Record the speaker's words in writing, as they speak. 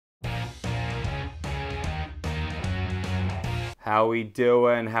How we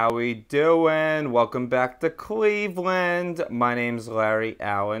doing? How we doing? Welcome back to Cleveland. My name's Larry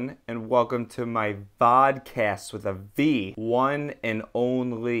Allen, and welcome to my vodcast with a V, one and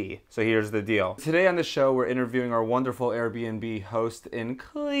only. So here's the deal. Today on the show, we're interviewing our wonderful Airbnb host in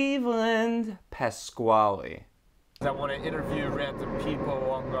Cleveland, Pasquale. I want to interview random people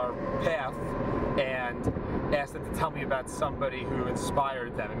along our path and ask them to tell me about somebody who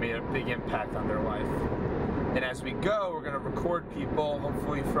inspired them and made a big impact on their life. And as we go, we're going to record people,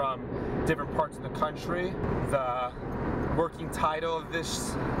 hopefully from different parts of the country. The working title of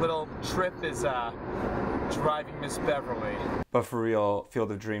this little trip is Driving Miss Beverly. But for real,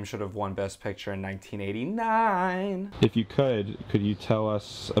 Field of Dreams should have won Best Picture in 1989. If you could you tell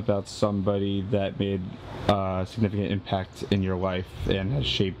us about somebody that made a significant impact in your life and has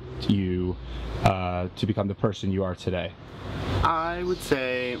shaped you to become the person you are today? I would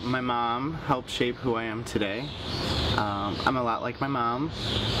say my mom helped shape who I am today. I'm a lot like my mom.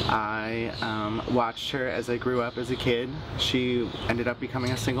 I watched her as I grew up as a kid. She ended up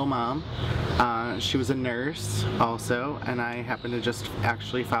becoming a single mom. She was a nurse also, and I happened to just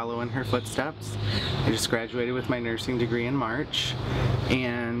actually follow in her footsteps. I just graduated with my nursing degree in March,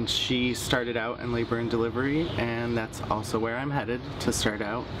 and she started out in labor and delivery, and that's also where I'm headed to start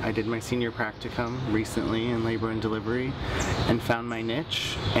out. I did my senior practicum recently in labor and delivery and found my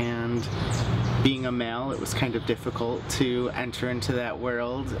niche, and being a male, it was kind of difficult to enter into that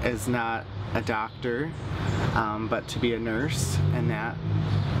world as not a doctor, but to be a nurse, and that,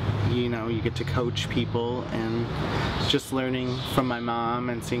 you know, you get to coach people, and just learning from my mom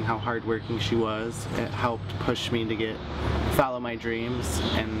and seeing how hardworking she was, it helped push me to follow my dreams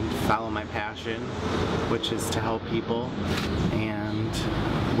and follow my passion, which is to help people. And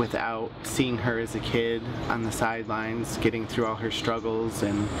without seeing her as a kid on the sidelines, getting through all her struggles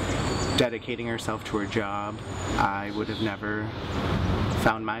and dedicating herself to her job, I would have never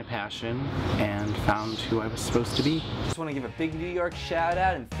found my passion and found who I was supposed to be. Just want to give a big New York shout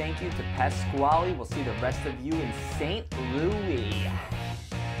out and thank you to Pasquale. We'll see the rest of you in St. Louis.